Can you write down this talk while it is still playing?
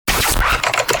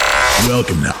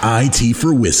Welcome to IT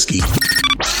for Whiskey,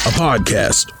 a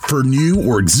podcast for new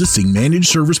or existing managed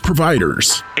service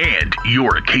providers and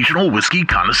your occasional whiskey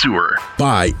connoisseur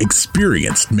by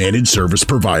experienced managed service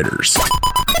providers.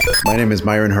 My name is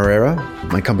Myron Herrera.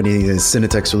 My company is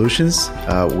Cinetech Solutions.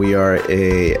 We are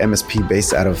a MSP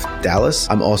based out of Dallas.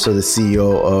 I'm also the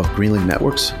CEO of Greenlink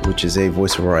Networks, which is a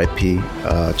voice over IP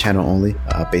channel only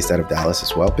based out of Dallas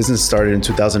as well. Business started in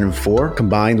 2004.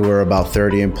 Combined, we're about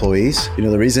 30 employees. You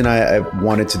know, the reason I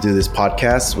wanted to do this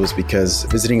podcast was because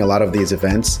visiting a lot of these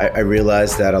events, I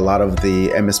realized that a lot of the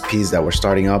MSPs that were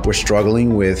starting up were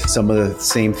struggling with some of the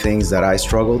same things that I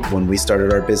struggled when we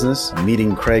started our business.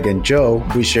 Meeting Craig and Joe,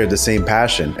 we shared the same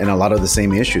passion and a lot of the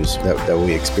same issues that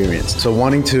we experienced. So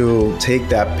wanting to take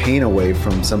that pain away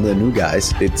from some of the new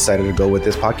guys, they decided to go with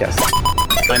this podcast.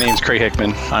 My name is Craig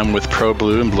Hickman. I'm with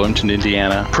ProBlue in Bloomington,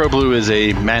 Indiana. ProBlue is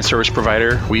a managed service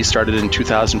provider. We started in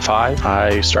 2005.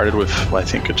 I started with, I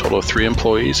think, a total of 3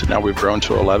 employees, and now we've grown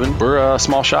to 11. We're a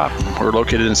small shop. We're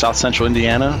located in South Central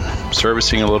Indiana,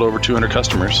 servicing a little over 200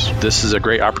 customers. This is a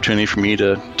great opportunity for me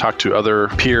to talk to other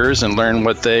peers and learn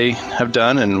what they have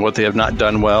done and what they have not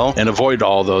done well, and avoid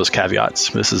all those caveats.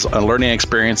 This is a learning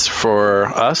experience for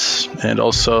us, and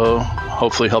also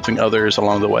hopefully helping others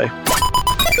along the way.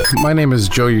 My name is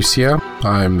Joe Ucia.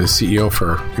 I'm the CEO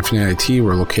for Infinity IT.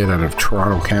 We're located out of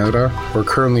Toronto, Canada. We're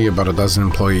currently about a dozen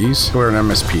employees. We're an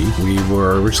MSP. We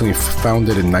were originally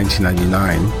founded in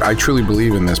 1999. I truly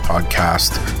believe in this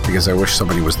podcast because I wish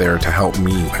somebody was there to help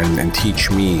me and teach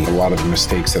me a lot of the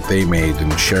mistakes that they made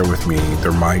and share with me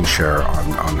their mind share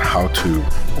on how to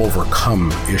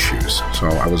overcome issues. So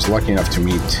I was lucky enough to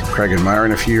meet Craig and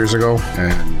Myron a few years ago,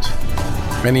 and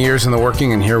many years in the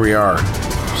working, and here we are.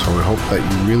 So we hope that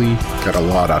you really get a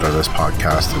lot out of this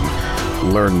podcast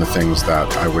and learn the things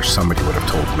that I wish somebody would have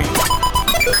told me.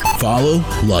 Follow,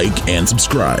 like, and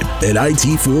subscribe at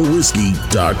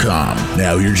it4whiskey.com.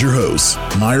 Now here's your hosts,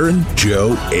 Myron,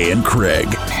 Joe, and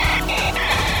Craig.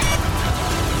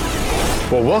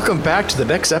 Well, welcome back to the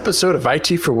next episode of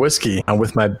IT for Whiskey. I'm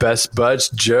with my best buds,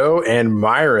 Joe and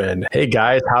Myron. Hey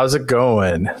guys, how's it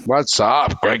going? What's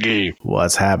up, Greggy?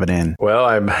 What's happening? Well,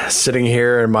 I'm sitting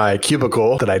here in my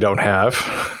cubicle that I don't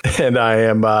have, and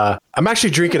I'm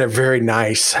actually drinking a very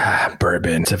nice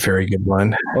bourbon. It's a very good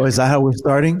one. Oh, is that how we're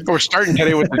starting? We're starting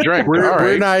today with the drink.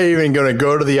 We're not even going to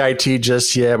go to the IT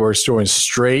just yet. We're going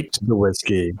straight to the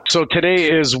whiskey. So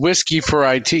today is Whiskey for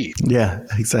IT. Yeah,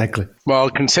 exactly.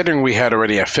 Well, considering we had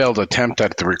already a failed attempt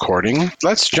at the recording,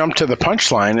 let's jump to the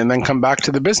punchline and then come back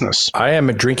to the business. I am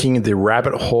drinking the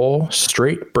Rabbit Hole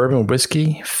straight bourbon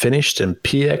whiskey finished in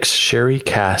PX sherry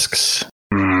casks.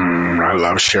 I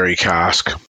love sherry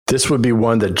cask. This would be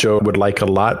one that Joe would like a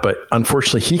lot, but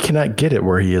unfortunately, he cannot get it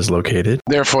where he is located.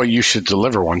 Therefore, you should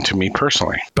deliver one to me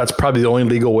personally. That's probably the only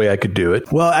legal way I could do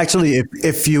it. Well, actually,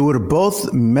 if you would have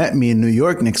both met me in New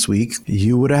York next week,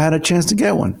 you would have had a chance to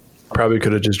get one. Probably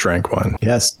could have just drank one.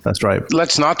 Yes, that's right.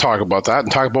 Let's not talk about that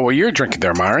and talk about what you're drinking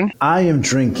there, Myron. I am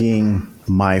drinking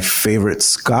my favorite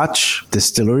Scotch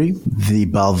distillery, the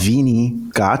Balvenie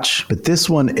Scotch. But this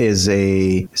one is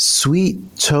a sweet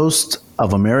toast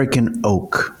of American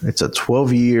oak. It's a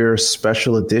 12-year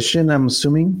special edition, I'm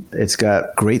assuming. It's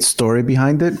got great story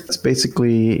behind it. It's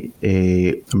basically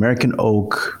a American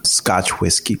oak Scotch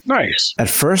whiskey. Nice. At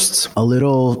first, a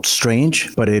little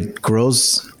strange, but it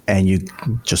grows and you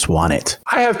just want it.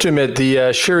 I have to admit,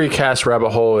 the Sherry Cask Rabbit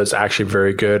Hole is actually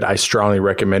very good. I strongly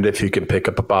recommend it if you can pick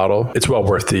up a bottle. It's well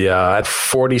worth the at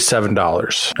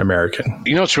 $47 American.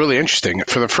 You know, it's really interesting.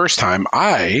 For the first time,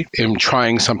 I am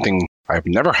trying something I've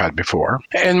never had before.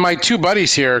 And my 2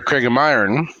 buddies here, Craig and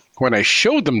Myron, when I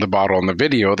showed them the bottle in the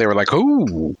video, they were like,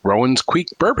 ooh, Rowan's Creek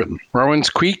bourbon. Rowan's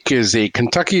Creek is a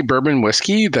Kentucky bourbon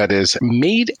whiskey that is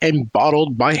made and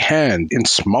bottled by hand in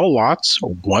small lots,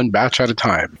 1 batch at a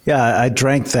time. Yeah, I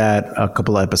drank that a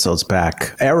couple of episodes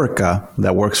back. Erica,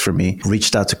 that works for me,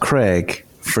 reached out to Craig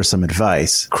for some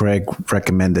advice. Craig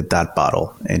recommended that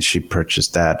bottle, and she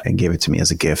purchased that and gave it to me as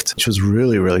a gift, which was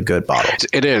really, really good bottle.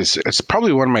 It is. It's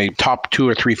probably one of my top 2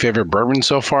 or 3 favorite bourbons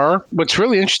so far. What's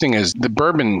really interesting is the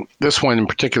bourbon, this one in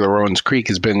particular, Rowan's Creek,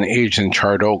 has been aged in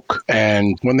charred oak.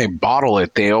 And when they bottle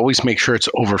it, they always make sure it's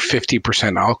over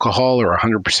 50% alcohol or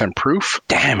 100% proof.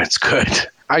 Damn, it's good.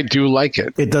 I do like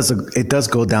it. It does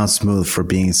go down smooth for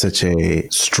being such a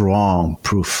strong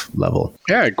proof level.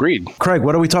 Yeah, agreed. Craig,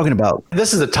 what are we talking about?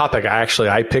 This is a topic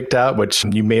I picked out, which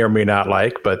you may or may not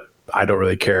like, but I don't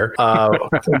really care.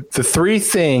 The 3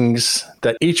 things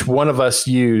that each one of us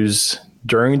use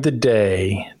during the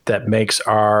day that makes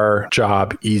our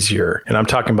job easier? And I'm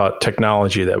talking about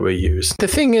technology that we use. The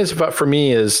thing is, but for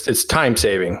me, is it's time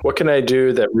saving. What can I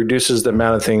do that reduces the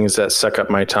amount of things that suck up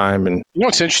my time? And you know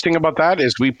what's interesting about that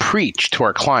is we preach to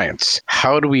our clients,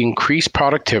 how do we increase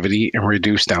productivity and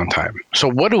reduce downtime? So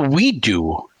what do we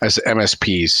do as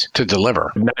MSPs to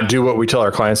deliver? Not do what we tell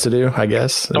our clients to do, I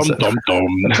guess. Dum.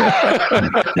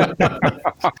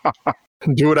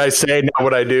 Do what I say, not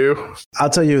what I do. I'll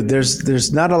tell you,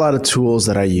 there's not a lot of tools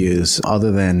that I use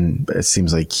other than it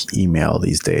seems like email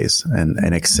these days and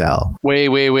Excel.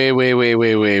 Wait. You're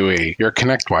a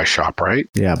ConnectWise shop, right?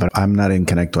 Yeah, but I'm not in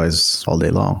ConnectWise all day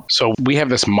long. So we have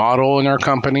this model in our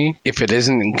company. If it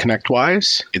isn't in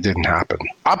ConnectWise, it didn't happen.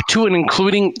 Up to and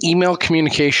including email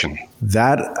communication.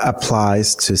 That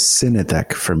applies to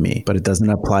Cinetech for me, but it doesn't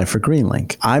apply for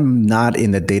GreenLink. I'm not in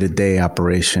the day-to-day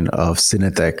operation of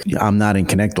Cinetech. I'm not in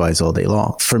ConnectWise all day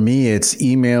long. For me, it's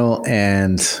email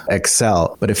and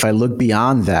Excel. But if I look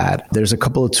beyond that, there's a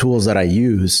couple of tools that I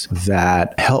use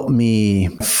that help me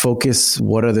focus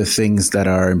what are the things that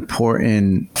are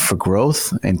important for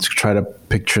growth and to try to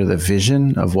picture the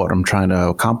vision of what I'm trying to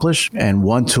accomplish. And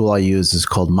one tool I use is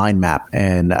called Mind Map.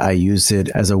 And I use it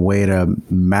as a way to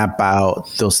map out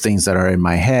those things that are in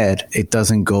my head. It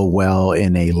doesn't go well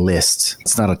in a list.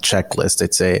 It's not a checklist.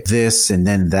 It's a this and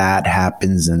then that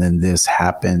happens and then this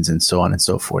happens and so on and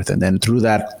so forth. And then through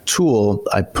that tool,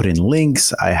 I put in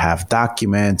links, I have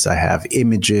documents, I have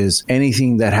images,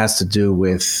 anything that has to do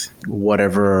with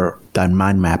whatever that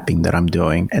mind mapping that I'm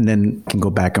doing, and then can go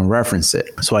back and reference it.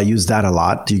 So I use that a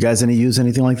lot. Do you guys use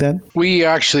anything like that? We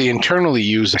actually internally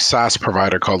use a SaaS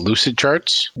provider called Lucid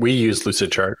Charts. We use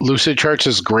Lucid Chart. Lucid Charts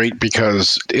is great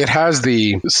because it has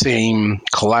the same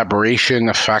collaboration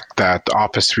effect that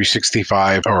Office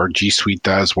 365 or G Suite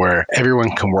does, where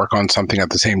everyone can work on something at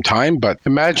the same time. But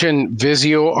imagine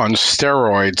Visio on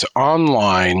steroids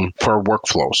online for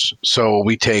workflows. So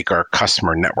we take our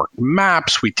customer network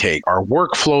maps, we take our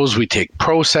workflows, we take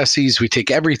processes, we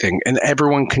take everything, and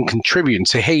everyone can contribute and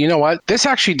say, hey, you know what? This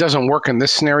actually doesn't work in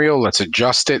this scenario. Let's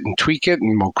adjust it and tweak it,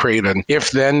 and we'll create an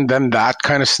if then that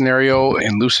kind of scenario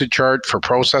in Lucid Chart for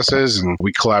processes. And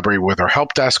we collaborate with our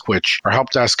help desk, which our help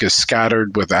desk is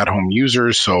scattered with at-home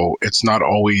users. So it's not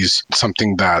always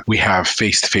something that we have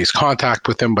face-to-face contact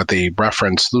with them, but they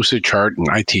reference Lucid Chart and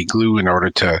IT Glue in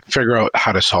order to figure out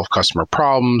how to solve customer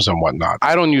problems and whatnot.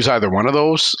 I don't use either one of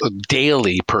those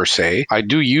daily per se. I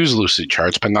do use Lucid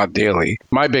Charts, but not daily.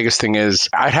 My biggest thing is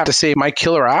I'd have to say my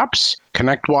killer apps,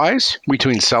 ConnectWise,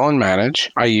 between sell and manage,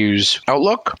 I use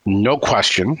Outlook, no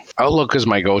question. Outlook is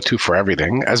my go-to for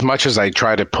everything, as much as I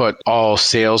try to put all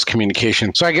sales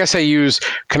communication. So I guess I use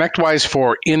ConnectWise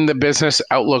for in the business,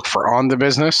 Outlook for on the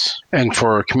business, and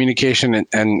for communication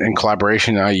and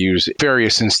collaboration, I use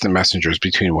various instant messengers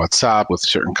between WhatsApp with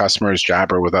certain customers,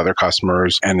 Jabber with other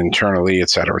customers, and internally, et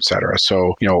cetera, et cetera.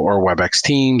 So, or WebEx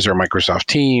Teams or Microsoft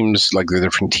Teams, like the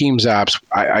different Teams apps,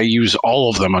 I use all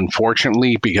of them,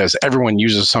 unfortunately, because everyone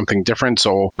uses something different.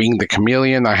 So being the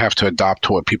chameleon, I have to adapt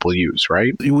to what people use,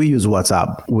 right? We use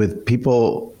WhatsApp with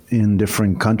people in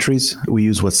different countries. We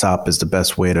use WhatsApp as the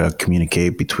best way to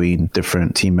communicate between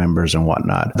different team members and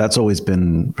whatnot. That's always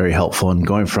been very helpful. And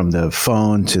going from the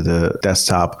phone to the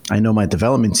desktop, I know my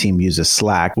development team uses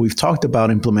Slack. We've talked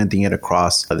about implementing it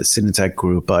across the Cinetech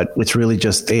group, but it's really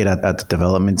just stayed at the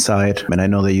development side. And I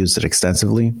know they use it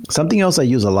extensively. Something else I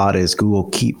use a lot is Google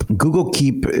Keep. Google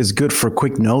Keep is good for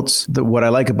quick notes. What I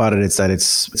like about it is that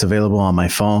it's available on my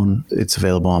phone. It's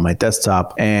available on my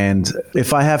desktop. And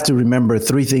if I have to remember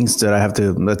 3 things that I have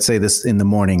to, let's say this in the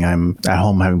morning, I'm at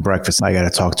home having breakfast, I got to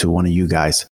talk to one of you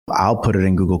guys. I'll put it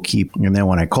in Google Keep. And then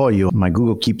when I call you, my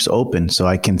Google Keep's open so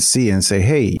I can see and say,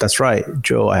 hey, that's right,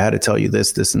 Joe, I had to tell you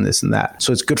this, this, and this, and that.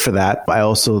 So it's good for that. I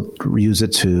also use it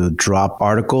to drop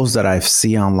articles that I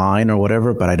see online or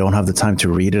whatever, but I don't have the time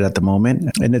to read it at the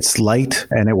moment. And it's light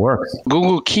and it works.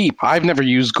 Google Keep. I've never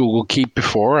used Google Keep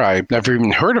before. I've never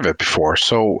even heard of it before.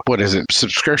 So what is it?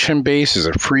 Subscription based? Is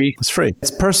it free? It's free.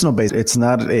 It's personal based. It's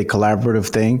not a collaborative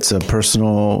thing. It's a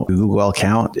personal Google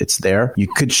account. It's there. You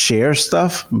could share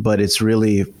stuff, but it's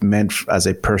really meant as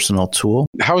a personal tool.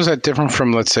 How is that different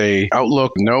from, let's say,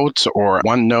 Outlook Notes or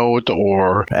OneNote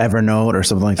or Evernote or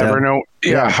something like that? Evernote.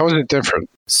 Yeah. How is it different?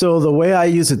 So the way I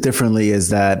use it differently is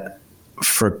that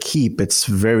for Keep, it's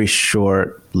very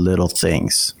short little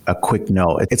things, a quick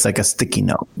note. It's like a sticky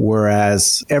note.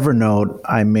 Whereas Evernote,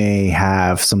 I may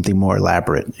have something more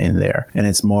elaborate in there and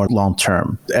it's more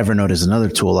long-term. Evernote is another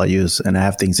tool I use, and I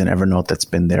have things in Evernote that's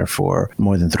been there for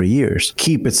more than 3 years.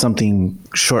 Keep it something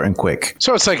short and quick.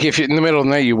 So it's like if in the middle of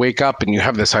the night you wake up and you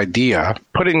have this idea,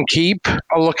 put it in Keep.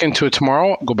 I'll look into it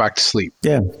tomorrow, go back to sleep.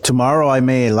 Yeah. Tomorrow I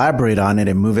may elaborate on it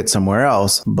and move it somewhere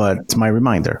else, but it's my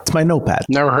reminder. It's my notepad.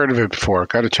 Never heard of it before.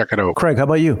 Got to check it out. Craig, how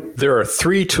about you? There are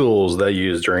 3 tools that I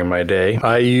use during my day.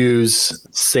 I use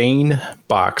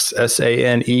SaneBox,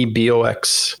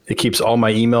 SANEBOX. It keeps all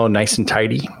my email nice and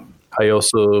tidy. I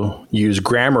also use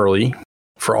Grammarly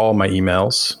for all my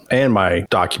emails and my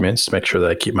documents to make sure that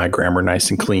I keep my grammar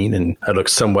nice and clean and I look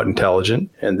somewhat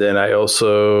intelligent. And then I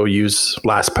also use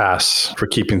LastPass for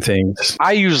keeping things.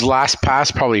 I use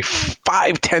LastPass probably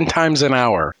 5-10 times an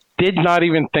hour. Did not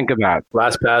even think of that.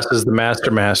 LastPass is the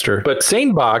master. But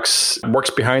SaneBox works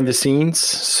behind the scenes.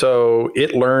 So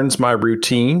it learns my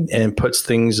routine and puts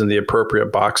things in the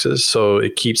appropriate boxes. So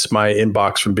it keeps my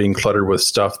inbox from being cluttered with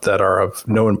stuff that are of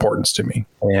no importance to me.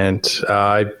 And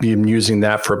I've been using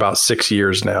that for about 6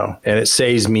 years now. And it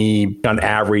saves me on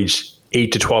average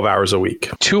 8 to 12 hours a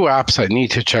week. 2 apps I need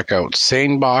to check out,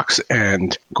 SaneBox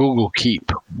and Google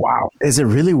Keep. Wow. Is it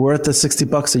really worth the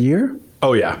 $60 a year?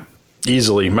 Oh, yeah.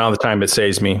 Easily, amount of time it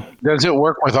saves me. Does it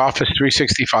work with Office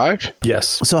 365?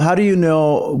 Yes. So how do you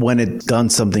know when it's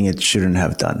done something it shouldn't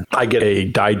have done? I get a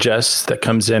digest that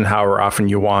comes in however often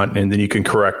you want, and then you can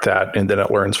correct that, and then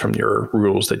it learns from your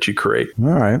rules that you create. All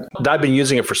right. I've been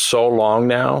using it for so long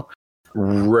now,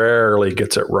 rarely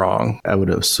gets it wrong. I would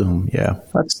assume, yeah.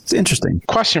 That's interesting.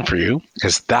 Question for you,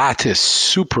 because that is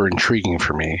super intriguing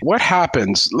for me. What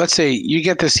happens, let's say you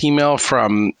get this email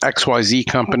from XYZ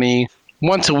company.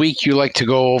 Once a week, you like to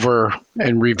go over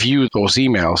and review those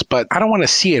emails, but I don't want to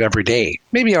see it every day.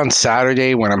 Maybe on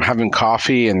Saturday when I'm having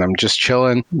coffee and I'm just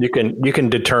chilling. You can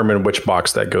determine which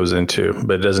box that goes into,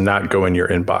 but it does not go in your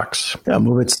inbox. Yeah,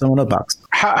 move it to someone else's box.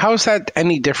 How is that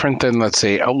any different than, let's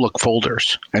say, Outlook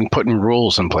folders and putting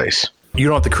rules in place? You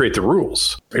don't have to create the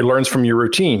rules. It learns from your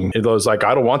routine. It goes like,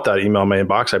 I don't want that email in my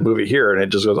inbox. I move it here. And it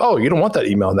just goes, oh, you don't want that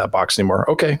email in that box anymore.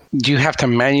 Okay. Do you have to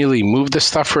manually move the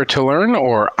stuff for it to learn,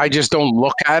 or I just don't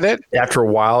look at it? After a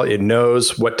while, it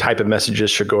knows what type of messages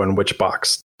should go in which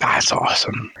box. That's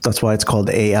awesome. That's why it's called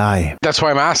AI. That's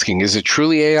why I'm asking. Is it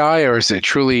truly AI, or is it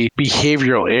truly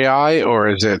behavioral AI, or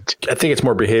is it? I think it's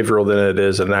more behavioral than it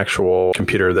is an actual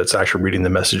computer that's actually reading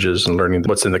the messages and learning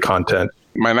what's in the content.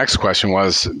 My next question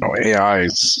was, AI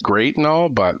is great and all,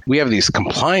 but we have these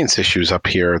compliance issues up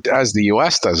here, as the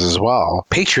US does as well.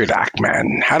 Patriot Act,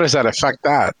 man. How does that affect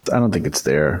that? I don't think it's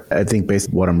there. I think based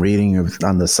on what I'm reading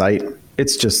on the site,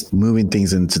 it's just moving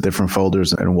things into different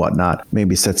folders and whatnot.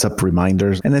 Maybe sets up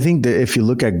reminders. And I think that if you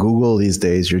look at Google these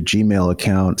days, your Gmail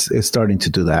account is starting to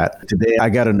do that. Today, I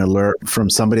got an alert from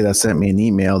somebody that sent me an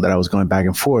email that I was going back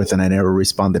and forth and I never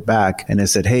responded back. And it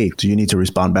said, hey, do you need to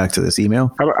respond back to this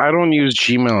email? I don't use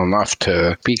Gmail enough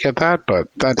to speak at that, but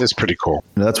that is pretty cool.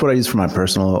 That's what I use for my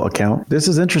personal account. This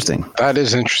is interesting. That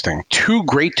is interesting. 2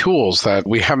 great tools that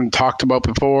we haven't talked about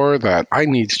before that I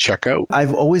need to check out.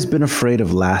 I've always been afraid of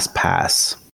LastPass.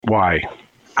 Why?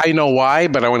 I know why,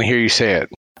 but I want to hear you say it.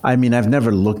 I mean, I've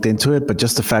never looked into it, but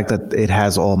just the fact that it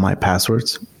has all my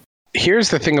passwords. Here's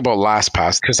the thing about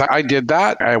LastPass, because I did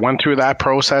that. I went through that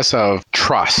process of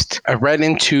trust. I read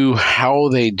into how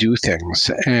they do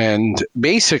things. And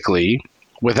basically,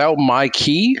 without my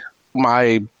key,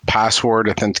 my password,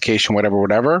 authentication,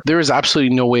 whatever, there is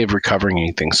absolutely no way of recovering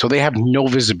anything. So they have no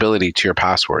visibility to your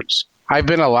passwords. I've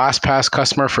been a LastPass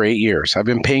customer for 8 years. I've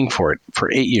been paying for it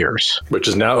for 8 years. Which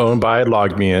is now owned by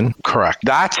LogMeIn. Correct.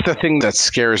 That's the thing that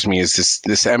scares me is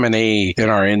this M&A in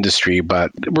our industry.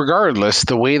 But regardless,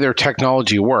 the way their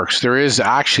technology works, there is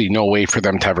actually no way for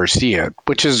them to ever see it,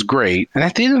 which is great. And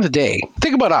at the end of the day,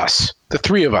 think about us. The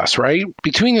 3 of us, right?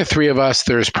 Between the 3 of us,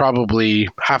 there's probably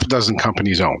half a dozen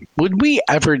companies owned. Would we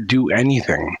ever do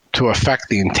anything to affect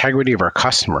the integrity of our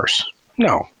customers?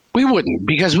 No. We wouldn't,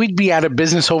 because we'd be out of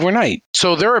business overnight.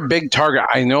 So they're a big target.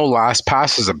 I know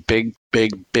LastPass is a big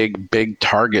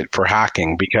target for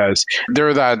hacking because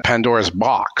they're that Pandora's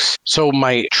box. So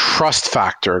my trust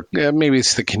factor, maybe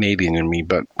it's the Canadian in me,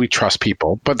 but we trust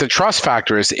people. But the trust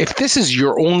factor is if this is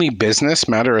your only business,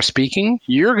 matter of speaking,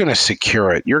 you're going to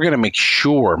secure it. You're going to make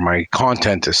sure my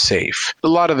content is safe. A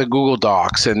lot of the Google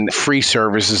Docs and free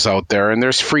services out there, and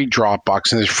there's free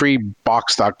Dropbox and there's free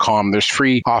Box.com. There's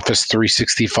free Office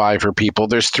 365 for people.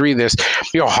 There's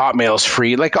Hotmail's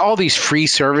free. Like all these free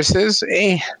services,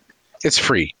 it's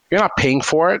free. You're not paying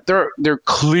for it. They're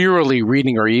clearly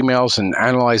reading our emails and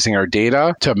analyzing our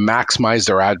data to maximize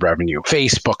their ad revenue.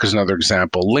 Facebook is another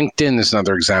example. LinkedIn is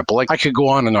another example. Like I could go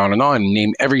on and on and on and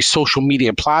name every social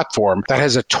media platform that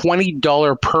has a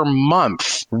 $20 per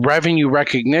month revenue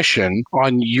recognition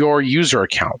on your user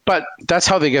account. But that's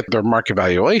how they get their market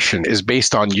valuation, is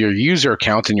based on your user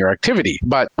account and your activity.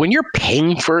 But when you're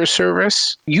paying for a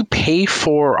service, you pay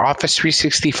for Office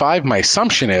 365. My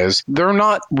assumption is they're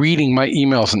not reading my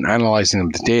emails and analyzing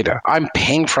the data. I'm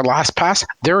paying for LastPass.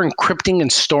 They're encrypting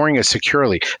and storing it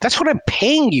securely. That's what I'm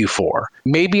paying you for.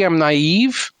 Maybe I'm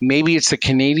naive. Maybe it's the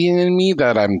Canadian in me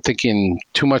that I'm thinking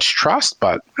too much trust,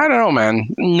 but I don't know, man.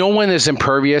 No one is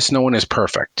impervious. No one is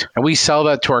perfect. And we sell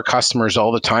that to our customers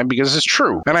all the time because it's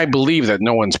true. And I believe that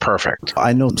no one's perfect.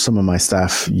 I know some of my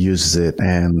staff uses it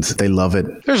and they love it.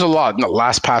 There's a lot.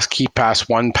 LastPass, KeePass,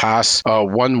 OnePass,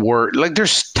 OneWord. Like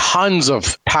there's tons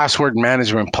of password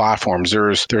management platforms.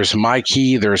 There's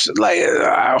MyKey. There's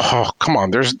come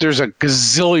on. There's a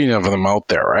gazillion of them out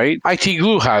there, right? IT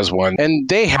Glue has one, and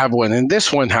they have one, and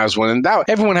this one has one, and that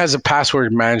everyone has a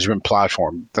password management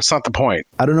platform. That's not the point.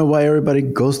 I don't know why everybody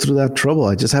goes through that trouble.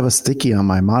 I just have a sticky on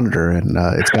my monitor, and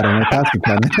it's got all my password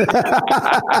on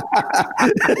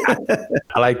it.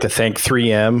 I like to thank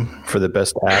 3M for the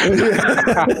best app.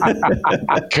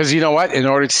 Because you know what? In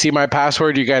order to see my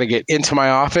password, you got to get into my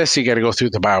office. You got to go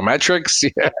through the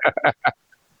biometrics.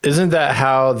 Isn't that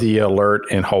how the alert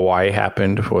in Hawaii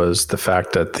happened? Was the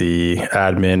fact that the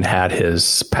admin had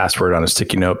his password on a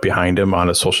sticky note behind him on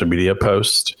a social media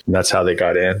post? And that's how they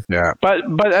got in. Yeah.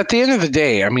 But at the end of the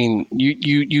day, I mean,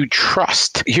 you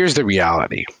trust. Here's the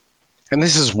reality. And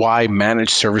this is why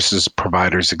managed services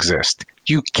providers exist.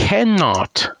 You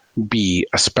cannot be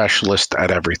a specialist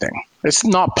at everything. It's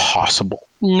not possible.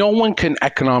 No one can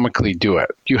economically do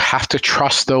it. You have to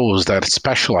trust those that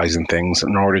specialize in things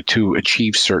in order to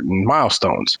achieve certain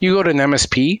milestones. You go to an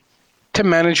MSP to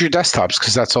manage your desktops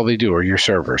because that's all they do, or your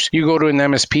servers. You go to an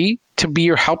MSP to be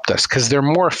your help desk because they're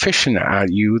more efficient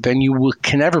at you than you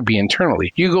can ever be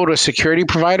internally. You go to a security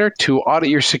provider to audit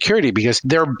your security because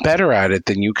they're better at it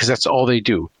than you because that's all they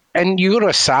do. And you go to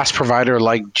a SaaS provider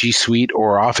like G Suite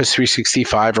or Office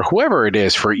 365 or whoever it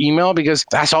is for email because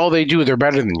that's all they do. They're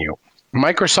better than you.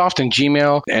 Microsoft and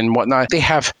Gmail and whatnot, they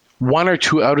have 1 or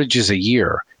 2 outages a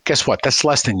year. Guess what? That's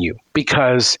less than you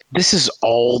because this is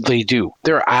all they do.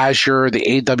 They're Azure, the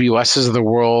AWSs of the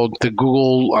world, the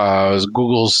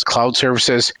Google's cloud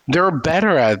services. They're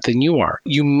better at it than you are.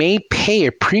 You may pay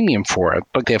a premium for it,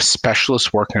 but they have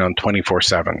specialists working on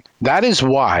 24/7. That is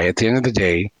why, at the end of the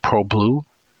day, ProBlue,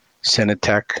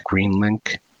 Cinetech,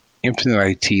 GreenLink,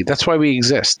 Infinite IT, that's why we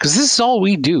exist. Because this is all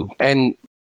we do. And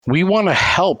we want to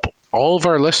help, all of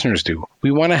our listeners do.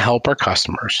 We want to help our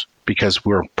customers because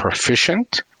we're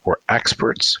proficient, we're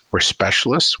experts, we're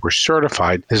specialists, we're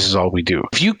certified. This is all we do.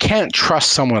 If you can't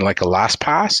trust someone like a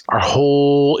LastPass, our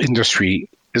whole industry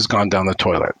has gone down the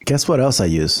toilet. Guess what else I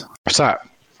use? What's that?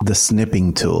 The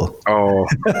snipping tool. Oh.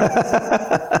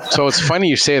 So it's funny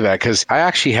you say that because I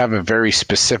actually have a very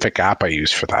specific app I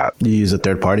use for that. You use a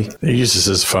third party? He uses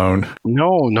his phone.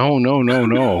 No.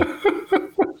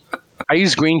 I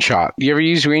use Greenshot. You ever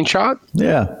use Greenshot?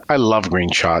 Yeah. I love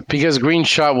Greenshot because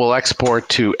Greenshot will export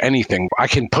to anything. I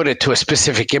can put it to a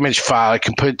specific image file. I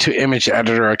can put it to image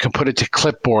editor. I can put it to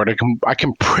clipboard. I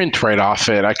can print right off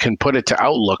it. I can put it to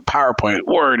Outlook, PowerPoint,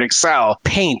 Word, Excel,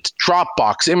 Paint,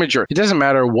 Dropbox, Imager. It doesn't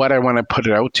matter what I want to put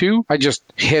it out to. I just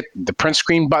hit the print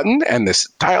screen button and this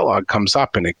dialog comes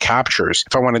up and it captures.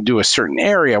 If I want to do a certain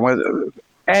area,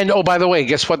 and oh, by the way,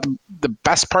 guess what? The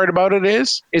best part about it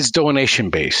is it's donation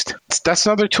based. That's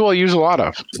another tool I use a lot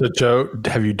of. So, Joe,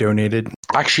 have you donated?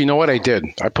 Actually, you know what I did?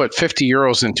 I put 50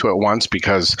 euros into it once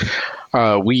because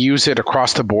we use it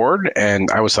across the board. And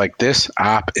I was like, this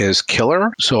app is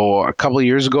killer. So a couple of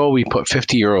years ago, we put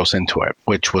 50 euros into it,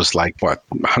 which was like, what,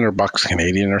 $100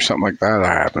 Canadian or something like that?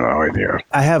 I have no idea.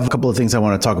 I have a couple of things I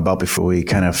want to talk about before we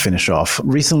kind of finish off.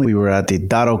 Recently, we were at the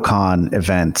DattoCon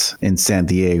event in San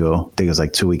Diego. I think it was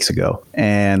like 2 weeks ago.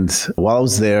 And while I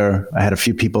was there, I had a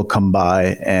few people come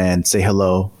by and say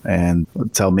hello and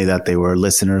tell me that they were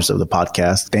listeners of the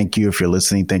podcast. Thank you if you're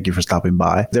listening. Thank you for stopping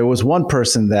by. There was one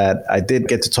person that I did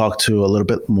get to talk to a little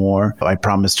bit more. I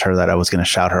promised her that I was going to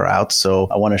shout her out. So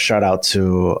I want to shout out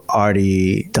to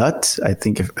Artie Dutt, I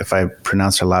think if I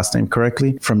pronounced her last name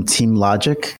correctly, from Team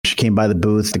Logic. She came by the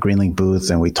booth, the GreenLink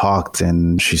booth, and we talked.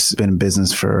 And she's been in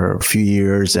business for a few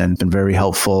years and been very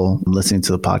helpful listening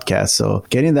to the podcast. So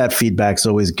getting that feedback is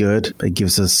always good. It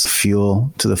gives us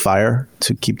fuel to the fire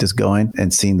to keep this going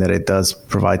and seeing that it does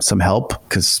provide some help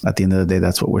because at the end of the day,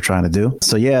 that's what we're trying to do.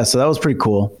 So yeah, so that was pretty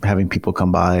cool having people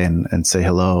come by and say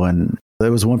hello. And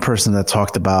There was one person that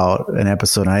talked about an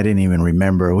episode I didn't even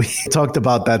remember. We talked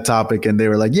about that topic and they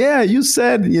were like, yeah, you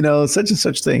said, such and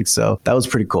such thing. So that was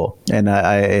pretty cool. And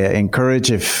I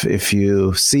encourage if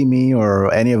you see me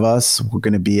or any of us, we're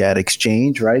going to be at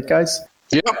Exchange, right, guys?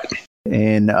 Yep.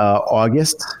 In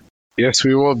August. Yes,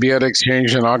 we will be at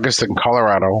Exchange in August in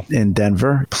Colorado. In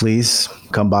Denver. Please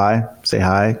come by, say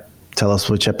hi. Tell us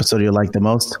which episode you like the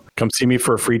most. Come see me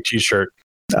for a free t-shirt.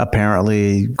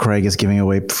 Apparently, Craig is giving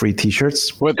away free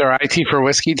t-shirts. With their IT for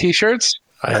Whiskey t-shirts?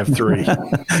 I have 3.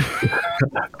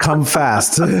 Come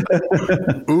fast.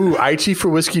 Ooh, IT for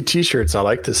Whiskey t-shirts. I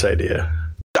like this idea.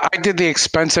 I did the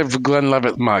expensive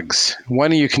Glenlivet mugs.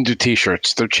 One of you can do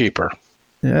t-shirts. They're cheaper.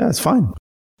 Yeah, it's fine.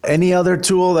 Any other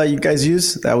tool that you guys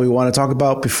use that we want to talk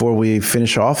about before we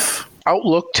finish off?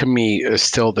 Outlook to me is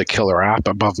still the killer app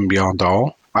above and beyond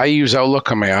all. I use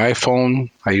Outlook on my iPhone.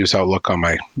 I use Outlook on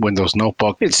my Windows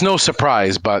notebook. It's no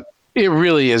surprise, but it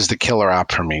really is the killer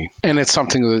app for me. And it's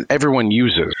something that everyone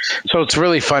uses. So it's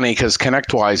really funny because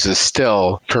ConnectWise is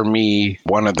still, for me,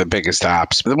 one of the biggest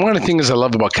apps. But one of the things I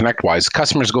love about ConnectWise,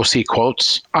 customers go see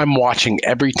quotes. I'm watching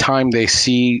every time they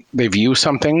view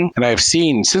something. And I've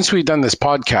seen, since we've done this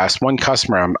podcast, one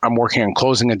customer I'm working on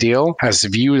closing a deal has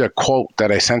viewed a quote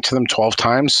that I sent to them 12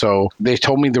 times. So they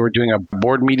told me they were doing a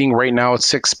board meeting right now at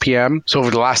 6 p.m. So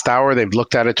over the last hour, they've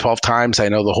looked at it 12 times. I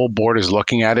know the whole board is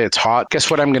looking at it. It's hot. Guess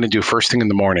what I'm going to do first thing in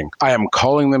the morning? I am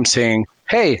calling them saying,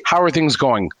 hey, how are things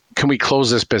going? Can we close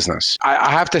this business?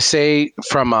 I have to say,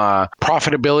 from a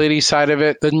profitability side of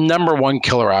it, the number one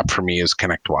killer app for me is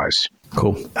ConnectWise.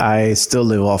 Cool. I still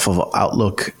live off of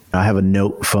Outlook. I have a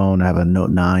Note phone. I have a Note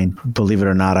 9. Believe it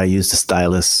or not, I use the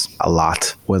stylus a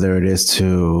lot, whether it is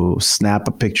to snap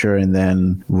a picture and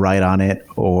then write on it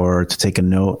or to take a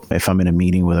note if I'm in a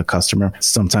meeting with a customer. It's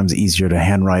sometimes easier to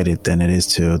handwrite it than it is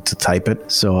to type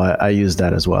it. So I use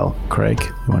that as well. Craig,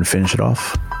 you want to finish it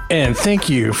off? And thank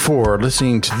you for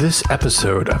listening to this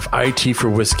episode of IT for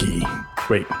Whiskey.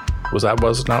 Wait, was not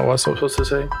what I was supposed to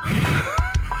say?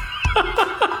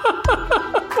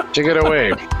 Take it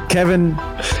away. Kevin,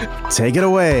 take it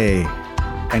away.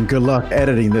 And good luck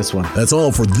editing this one. That's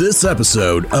all for this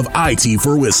episode of IT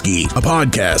for Whiskey, a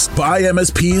podcast by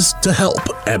MSPs to help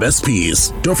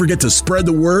MSPs. Don't forget to spread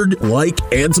the word, like,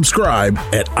 and subscribe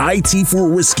at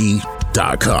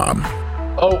it4whiskey.com.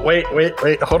 Oh, wait.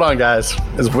 Hold on, guys.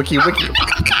 It's wiki.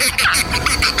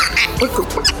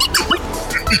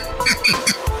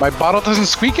 My bottle doesn't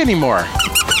squeak anymore.